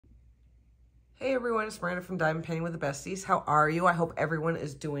Hey everyone, it's Miranda from Diamond Painting with the Besties. How are you? I hope everyone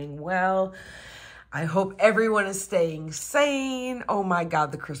is doing well. I hope everyone is staying sane. Oh my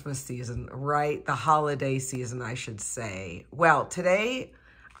God, the Christmas season, right? The holiday season, I should say. Well, today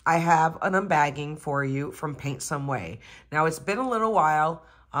I have an unbagging for you from Paintsomeway. Now, it's been a little while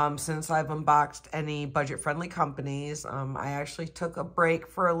since I've unboxed any budget-friendly companies. I actually took a break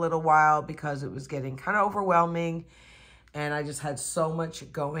for a little while because it was getting kind of overwhelming and I just had so much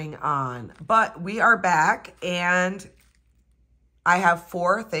going on. But we are back and I have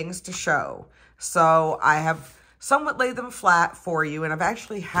 4 things to show. So I have somewhat laid them flat for you, and I've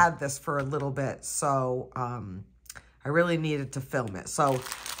actually had this for a little bit, so I really needed to film it. So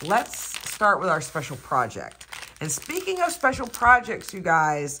let's start with our special project. And speaking of special projects, you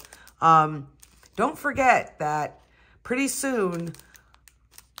guys, don't forget that pretty soon,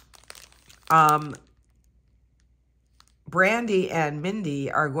 Brandy and Mindy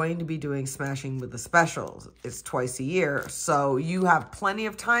are going to be doing Smashing with the Specials. It's twice a year, so you have plenty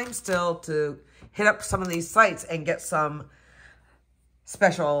of time still to hit up some of these sites and get some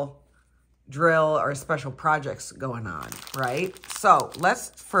special drill or special projects going on, right? So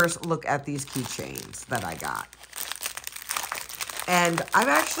let's first look at these keychains that I got. And I've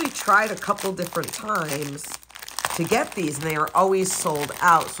actually tried a couple different times to get these, and they are always sold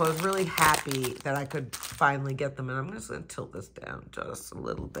out. So I was really happy that I could finally get them. And I'm just going to tilt this down just a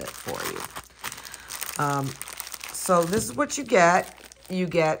little bit for you. So this is what you get. You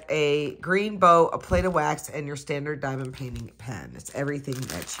get a green bow, a plate of wax, and your standard diamond painting pen. It's everything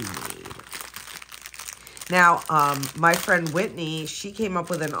that you need. Now, my friend Whitney, she came up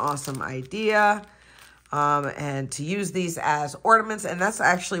with an awesome idea and to use these as ornaments, and that's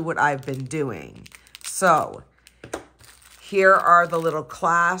actually what I've been doing. So here are the little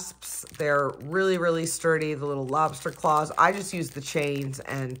clasps. They're really, really sturdy, the little lobster claws. I just use the chains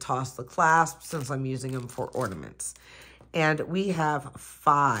and toss the clasps since I'm using them for ornaments. And we have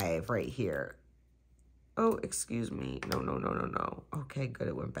 5 right here. Oh, excuse me. No. Okay, good.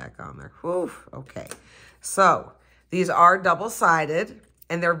 It went back on there. Whew. Okay. So these are double-sided,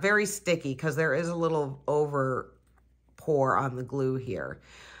 and they're very sticky because there is a little over pour on the glue here.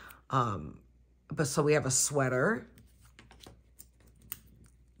 But so we have a sweater.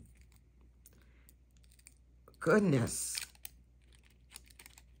 Goodness.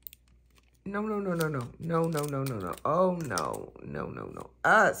 No. Oh, no.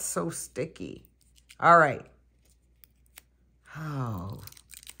 It's so sticky. All right. Oh,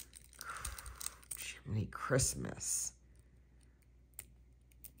 Jiminy Christmas.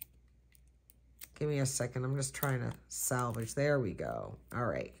 Give me a second. I'm just trying to salvage. There we go. All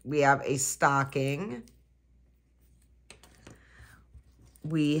right. We have a stocking.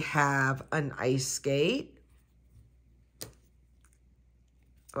 We have an ice skate.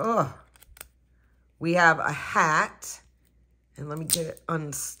 Oh, we have a hat, and let me get it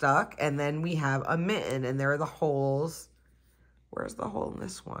unstuck, and then we have a mitten, and there are the holes. Where's the hole in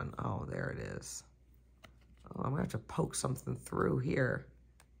this one? Oh, there it is. Oh, I'm gonna have to poke something through here.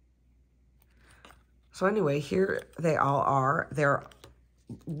 So anyway, here they all are. They're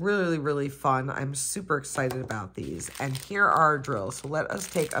really, really fun. I'm super excited about these, and here are our drills. So let us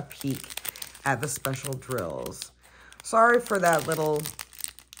take a peek at the special drills. Sorry for that little,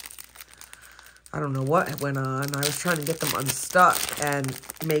 I don't know what went on. I was trying to get them unstuck and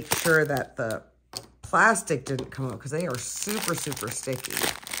make sure that the plastic didn't come out because they are super, super sticky.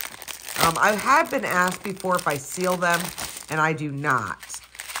 I have been asked before if I seal them, and I do not.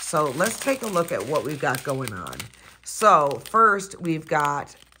 So let's take a look at what we've got going on. So first, we've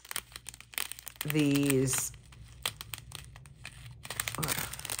got these,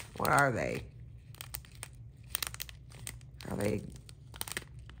 what are they?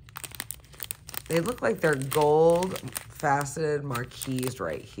 They look like they're gold faceted marquees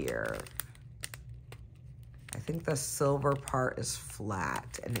right here. I think the silver part is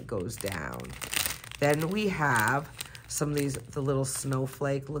flat and it goes down. Then we have some of these, the little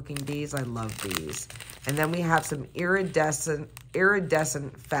snowflake looking beads. I love these. And then we have some iridescent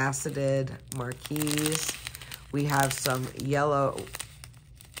faceted marquees. We have some yellow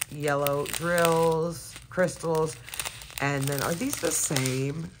drills, crystals. And then are these the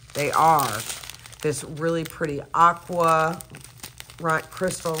same? They are. This really pretty aqua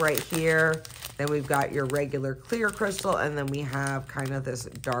crystal right here. Then we've got your regular clear crystal, and then we have kind of this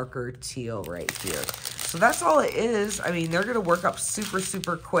darker teal right here. So that's all it is. I mean, they're gonna work up super,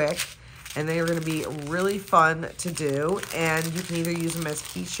 super quick, and they're gonna be really fun to do. And you can either use them as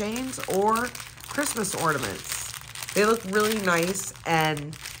keychains or Christmas ornaments. They look really nice,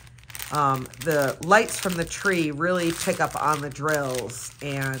 and The lights from the tree really pick up on the drills,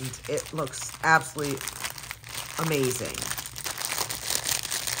 and it looks absolutely amazing.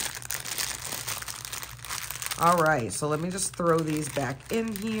 All right, so let me just throw these back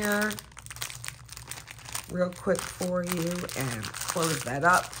in here real quick for you and close that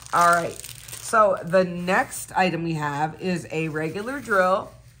up. All right, so the next item we have is a regular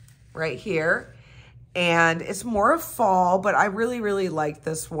drill right here, and it's more of fall, but I really like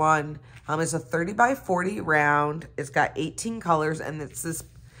this one. It's a 30 by 40 round. It's got 18 colors, and it's this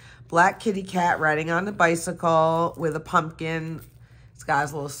black kitty cat riding on a bicycle with a pumpkin. It's got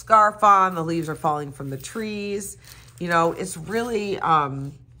his little scarf on. The leaves are falling from the trees. You know, it's really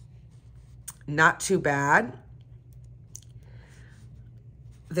not too bad.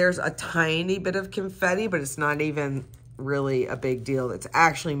 There's a tiny bit of confetti, but it's not even really a big deal. It's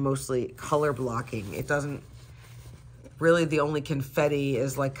actually mostly color blocking. It doesn't really, the only confetti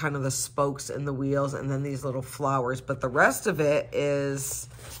is like kind of the spokes and the wheels and then these little flowers. But the rest of it is,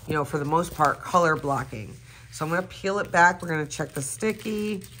 you know, for the most part, color blocking. So I'm going to peel it back. We're going to check the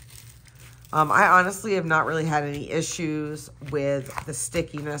sticky. I honestly have not really had any issues with the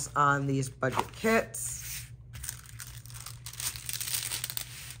stickiness on these budget kits.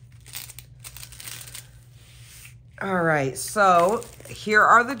 All right, so here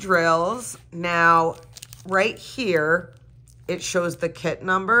are the drills. Now, right here, it shows the kit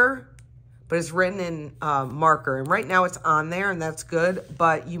number, but it's written in marker. And right now it's on there, and that's good,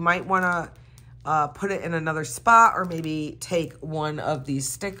 but you might want to put it in another spot, or maybe take one of these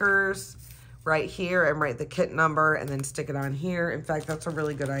stickers right here and write the kit number and then stick it on here. In fact, that's a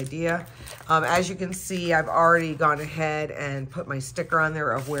really good idea. As you can see, I've already gone ahead and put my sticker on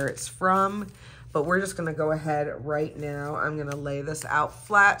there of where it's from, but we're just gonna go ahead right now. I'm gonna lay this out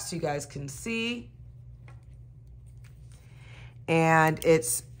flat so you guys can see. And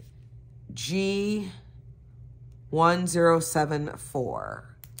it's G1074.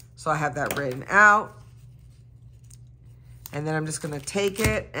 So I have that written out. And then I'm just going to take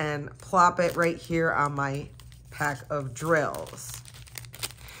it and plop it right here on my pack of drills.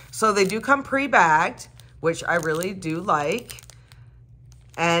 So they do come pre-bagged, which I really do like.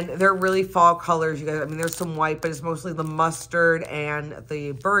 And they're really fall colors, you guys. I mean, there's some white, but it's mostly the mustard and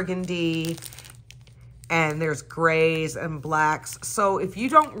the burgundy. And there's grays and blacks. So if you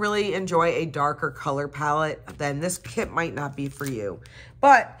don't really enjoy a darker color palette, then this kit might not be for you.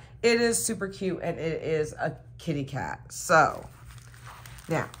 But it is super cute, and it is a kitty cat. So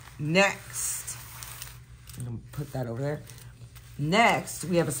now, next, I'm gonna put that over there. Next,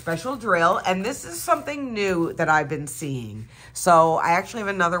 we have a special drill, and this is something new that I've been seeing. So I actually have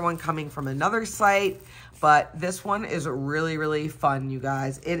another one coming from another site, but this one is really fun, you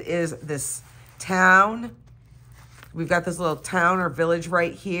guys. It is this town. We've got this little town or village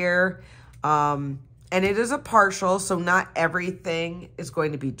right here. And it is a partial, so not everything is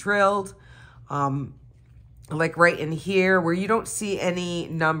going to be drilled. Like right in here where you don't see any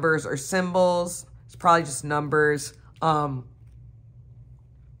numbers or symbols, it's probably just numbers.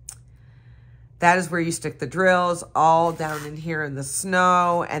 That is where you stick the drills, all down in here in the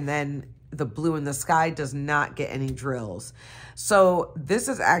snow, and then the blue in the sky does not get any drills. So this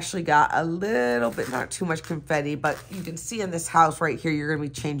has actually got a little bit, not too much confetti, but you can see in this house right here, you're going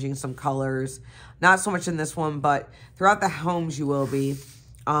to be changing some colors. Not so much in this one, but throughout the homes you will be.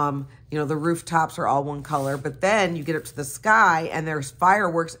 You know, the rooftops are all one color, but then you get up to the sky and there's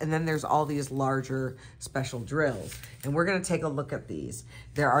fireworks, and then there's all these larger special drills. And we're going to take a look at these.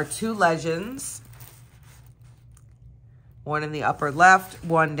 There are two legends. One in the upper left,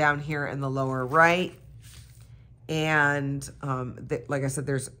 one down here in the lower right. And like I said,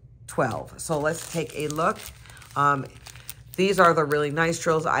 there's 12. So let's take a look. These are the really nice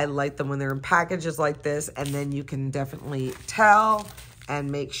drills. I like them when they're in packages like this, and then you can definitely tell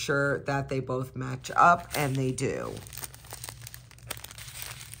and make sure that they both match up, and they do.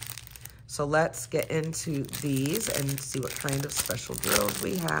 So let's get into these and see what kind of special drills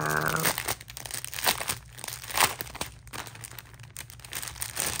we have.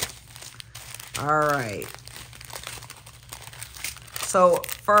 All right. So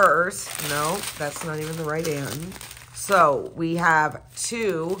first, no, that's not even the right end. So we have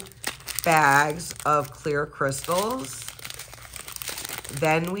 2 bags of clear crystals.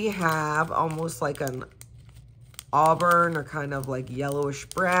 Then we have almost like an auburn or kind of like yellowish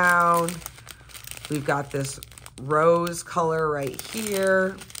brown. We've got this rose color right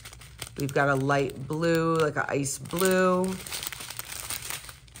here. We've got a light blue, like an ice blue.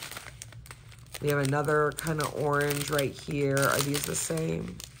 We have another kind of orange right here. Are these the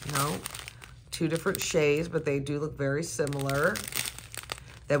same? No. 2 different shades, but they do look very similar.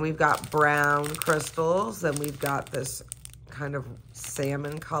 Then we've got brown crystals. Then we've got this kind of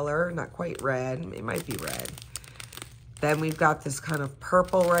salmon color, not quite red. It might be red. Then we've got this kind of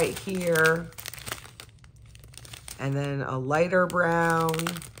purple right here. And then a lighter brown.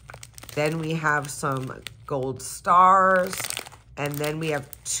 Then we have some gold stars. And then we have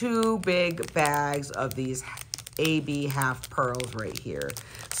 2 big bags of these AB half pearls right here.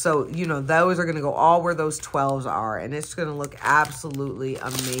 So, you know, those are going to go all where those 12s are. And it's going to look absolutely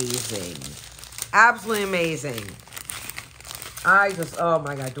amazing. Absolutely amazing. Oh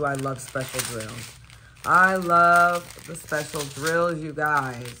my God, do I love special drills. I love the special drills, you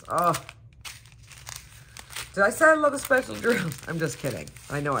guys. Oh. Did I say I love the special drills? I'm just kidding.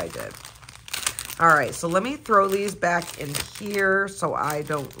 I know I did. All right, so let me throw these back in here so I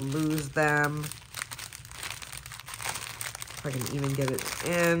don't lose them. If I can even get it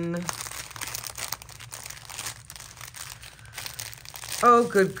in. Oh,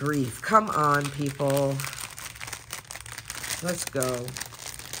 good grief. Come on, people. Let's go.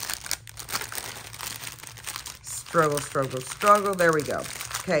 Struggle, struggle, struggle. There we go.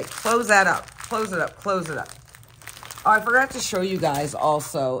 Okay, close that up. Close it up, close it up. Oh, I forgot to show you guys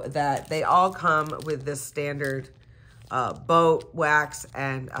also that they all come with this standard boat, wax,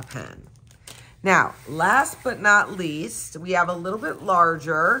 and a pen. Now, last but not least, we have a little bit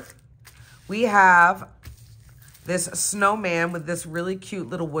larger. We have this snowman with this really cute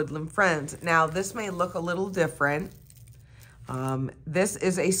little woodland friends. Now, this may look a little different. This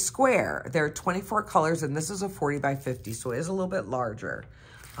is a square. There are 24 colors, and this is a 40 by 50, so it is a little bit larger.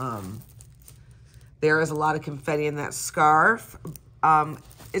 There is a lot of confetti in that scarf.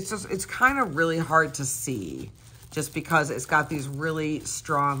 It's kind of really hard to see just because it's got these really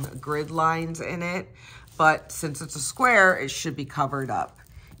strong grid lines in it. But since it's a square, it should be covered up.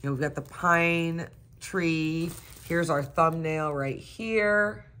 You know, we've got the pine tree. Here's our thumbnail right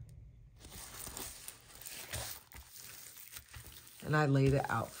here. And I laid it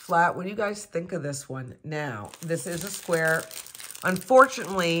out flat. What do you guys think of this one? Now, this is a square.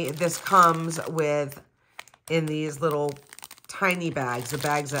 Unfortunately, this comes in these little tiny bags, the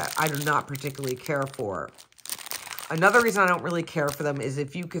bags that I do not particularly care for. Another reason I don't really care for them is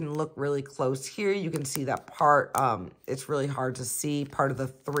if you can look really close here, you can see that part. It's really hard to see. Part of the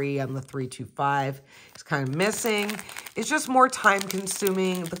 3 on the 325 is kind of missing. It's just more time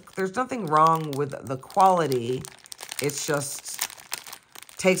consuming. There's nothing wrong with the quality. It's just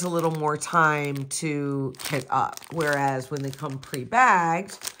takes a little more time to kit up. Whereas when they come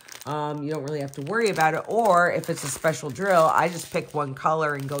pre-bagged, you don't really have to worry about it. Or if it's a special drill, I just pick one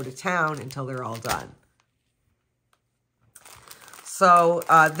color and go to town until they're all done. So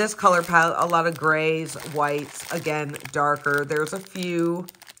this color palette, a lot of grays, whites, again, darker. There's a few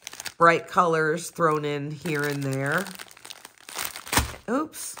bright colors thrown in here and there.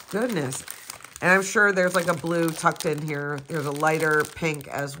 Oops, goodness. And I'm sure there's like a blue tucked in here. There's a lighter pink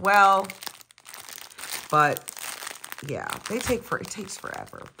as well. But yeah, it takes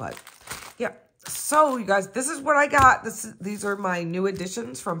forever. But yeah. So you guys, this is what I got. These are my new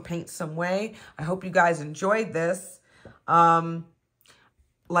additions from Paintsomeway. I hope you guys enjoyed this.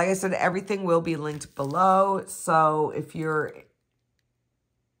 Like I said, everything will be linked below. So if you're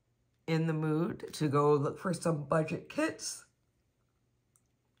in the mood to go look for some budget kits,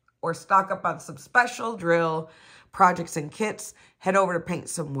 or stock up on some special drill projects and kits, head over to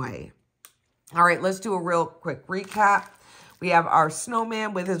Paintsomeway. All right, let's do a real quick recap. We have our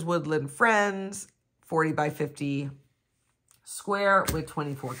snowman with his woodland friends, 40 by 50 square with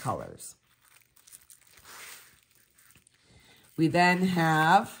 24 colors. We then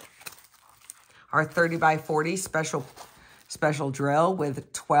have our 30 by 40 special drill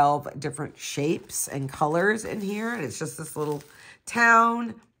with 12 different shapes and colors in here. And it's just this little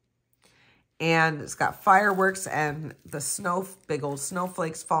town. And it's got fireworks and the big old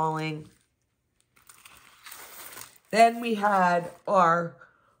snowflakes falling. Then we had our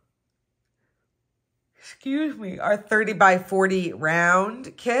 30 by 40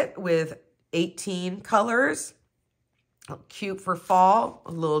 round kit with 18 colors. Cute for fall,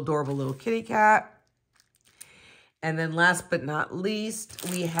 a little adorable little kitty cat. And then last but not least,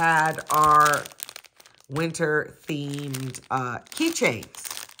 we had our winter themed keychains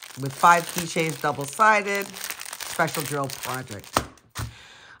with 5 keychains, double-sided, special drill project. All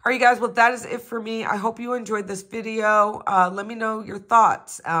right, you guys, well, that is it for me. I hope you enjoyed this video. Let me know your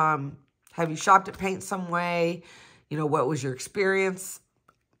thoughts. Have you shopped at Paintsomeway? You know, what was your experience?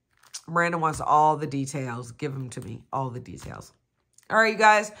 Miranda wants all the details. Give them to me, all the details. All right, you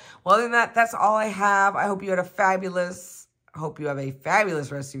guys. Well, other than that, that's all I have. I hope you have a fabulous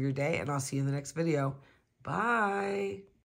rest of your day, and I'll see you in the next video. Bye.